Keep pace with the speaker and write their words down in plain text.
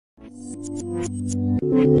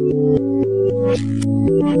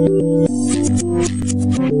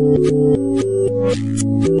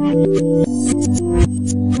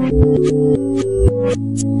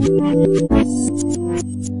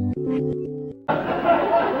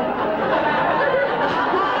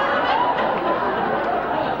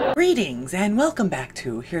Greetings and welcome back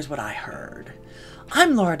to Here's What I Heard.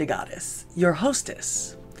 I'm Laura DeGoddess, your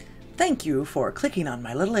hostess. Thank you for clicking on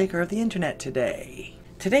my little acre of the internet today.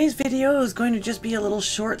 Today's video is going to just be a little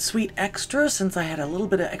short, sweet extra since I had a little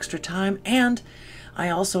bit of extra time, and I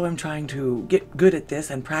also am trying to get good at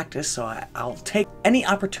this and practice, so I'll take any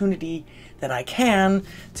opportunity that I can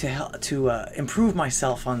to improve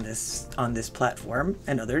myself on this platform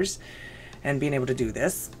and others, and being able to do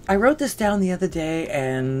this. I wrote this down the other day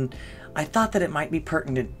and I thought that it might be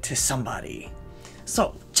pertinent to somebody.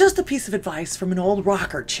 So, just a piece of advice from an old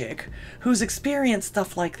rocker chick who's experienced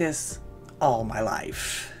stuff like this all my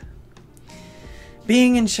life.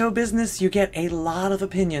 Being in show business, you get a lot of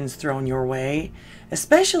opinions thrown your way,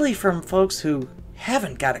 especially from folks who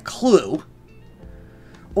haven't got a clue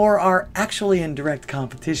or are actually in direct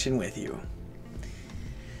competition with you.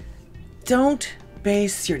 Don't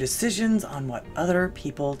base your decisions on what other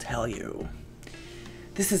people tell you.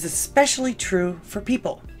 This is especially true for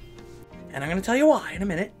people, and I'm going to tell you why in a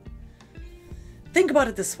minute. Think about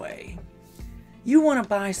it this way. You want to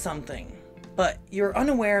buy something, but you're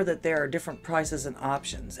unaware that there are different prices and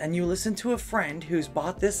options, and you listen to a friend who's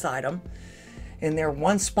bought this item in their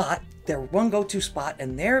one spot, their one go-to spot,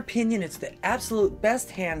 and their opinion it's the absolute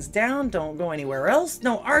best, hands down, don't go anywhere else,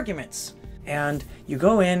 no arguments. And you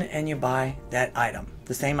go in and you buy that item,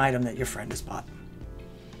 the same item that your friend has bought.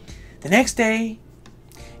 The next day,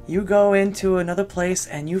 you go into another place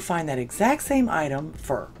and you find that exact same item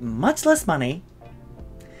for much less money,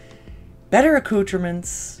 better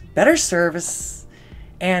accoutrements, better service,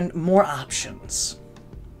 and more options.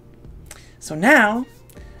 So now,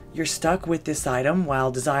 you're stuck with this item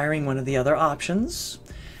while desiring one of the other options,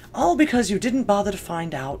 all because you didn't bother to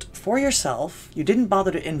find out for yourself, you didn't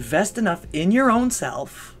bother to invest enough in your own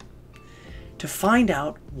self to find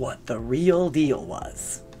out what the real deal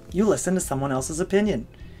was. You listened to someone else's opinion.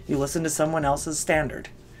 You listened to someone else's standard.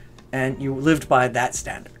 And you lived by that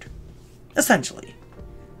standard. Essentially.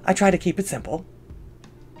 I try to keep it simple.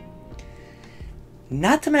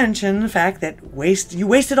 Not to mention the fact that you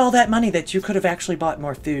wasted all that money that you could have actually bought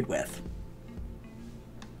more food with.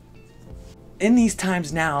 In these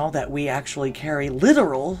times now that we actually carry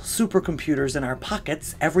literal supercomputers in our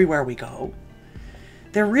pockets everywhere we go,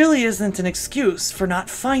 there really isn't an excuse for not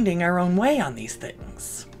finding our own way on these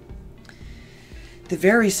things. The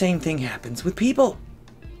very same thing happens with people.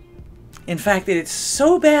 In fact, it's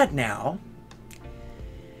so bad now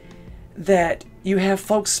that you have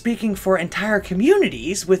folks speaking for entire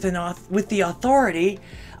communities with the authority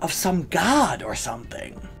of some god or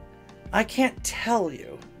something. I can't tell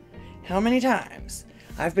you how many times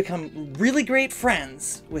I've become really great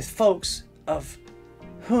friends with folks of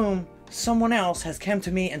whom someone else has come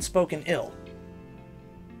to me and spoken ill.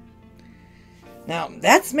 Now,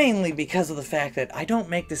 that's mainly because of the fact that I don't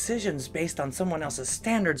make decisions based on someone else's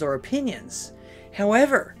standards or opinions.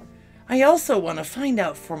 However, I also want to find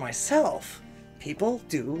out for myself. People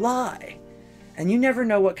do lie. And you never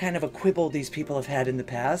know what kind of a quibble these people have had in the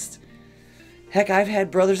past. Heck, I've had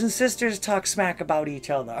brothers and sisters talk smack about each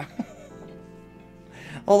other.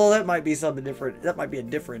 Although that might be something different. That might be a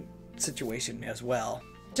different situation as well.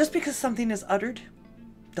 Just because something is uttered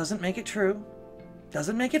doesn't make it true,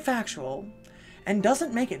 doesn't make it factual, and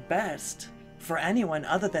doesn't make it best for anyone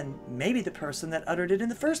other than maybe the person that uttered it in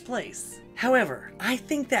the first place. However, I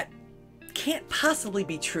think that can't possibly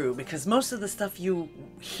be true because most of the stuff you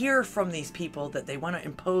hear from these people that they want to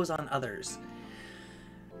impose on others,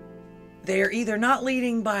 they are either not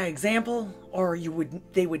leading by example or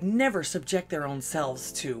they would never subject their own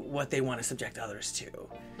selves to what they want to subject others to.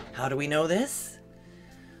 How do we know this?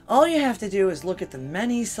 All you have to do is look at the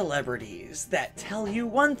many celebrities that tell you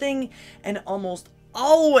one thing and almost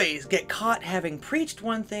always get caught having preached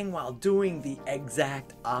one thing while doing the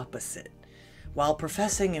exact opposite, while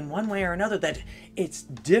professing in one way or another that it's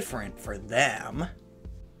different for them.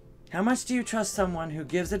 How much do you trust someone who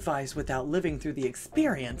gives advice without living through the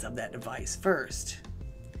experience of that advice first?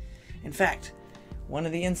 In fact, one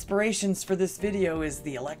of the inspirations for this video is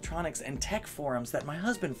the electronics and tech forums that my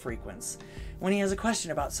husband frequents when he has a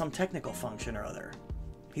question about some technical function or other.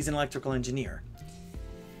 He's an electrical engineer.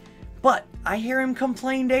 But I hear him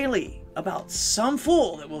complain daily about some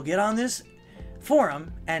fool that will get on this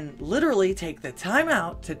forum and literally take the time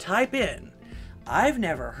out to type in, "I've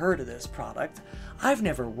never heard of this product. I've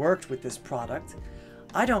never worked with this product.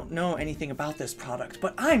 I don't know anything about this product,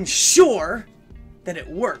 but I'm sure that it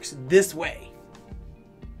works this way.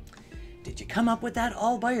 Did you come up with that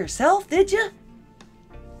all by yourself, did you?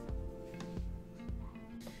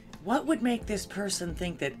 What would make this person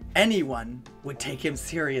think that anyone would take him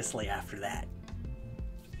seriously after that?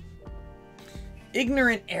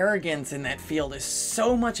 Ignorant arrogance in that field is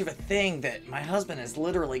so much of a thing that my husband has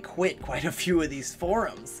literally quit quite a few of these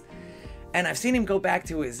forums. And I've seen him go back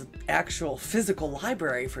to his actual physical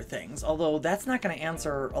library for things, although that's not going to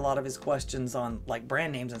answer a lot of his questions on like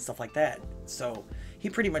brand names and stuff like that. So he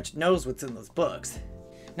pretty much knows what's in those books.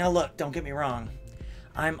 Now look, don't get me wrong.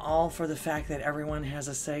 I'm all for the fact that everyone has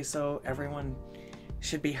a say, so everyone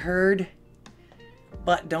should be heard.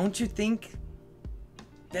 But don't you think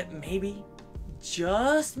that maybe,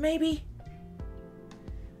 just maybe,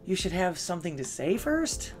 you should have something to say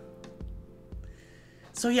first?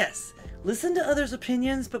 So yes, listen to others'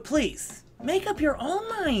 opinions, but please, make up your own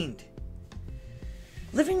mind.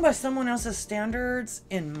 Living by someone else's standards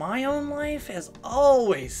in my own life has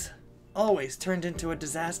always turned into a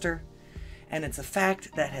disaster. And it's a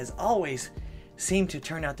fact that has always seemed to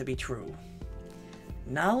turn out to be true.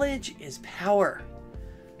 Knowledge is power.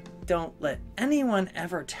 Don't let anyone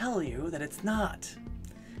ever tell you that it's not.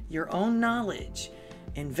 Your own knowledge.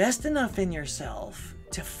 Invest enough in yourself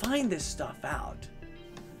to find this stuff out.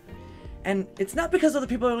 And it's not because other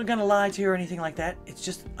people are going to lie to you or anything like that. It's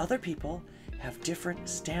just other people have different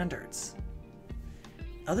standards.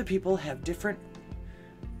 Other people have different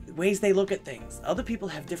ways they look at things. Other people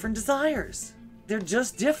have different desires. They're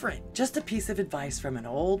just different. Just a piece of advice from an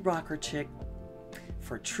old rocker chick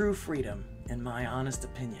for true freedom, in my honest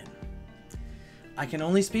opinion. I can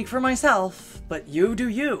only speak for myself, but you do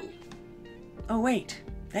you. Oh wait,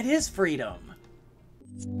 that is freedom.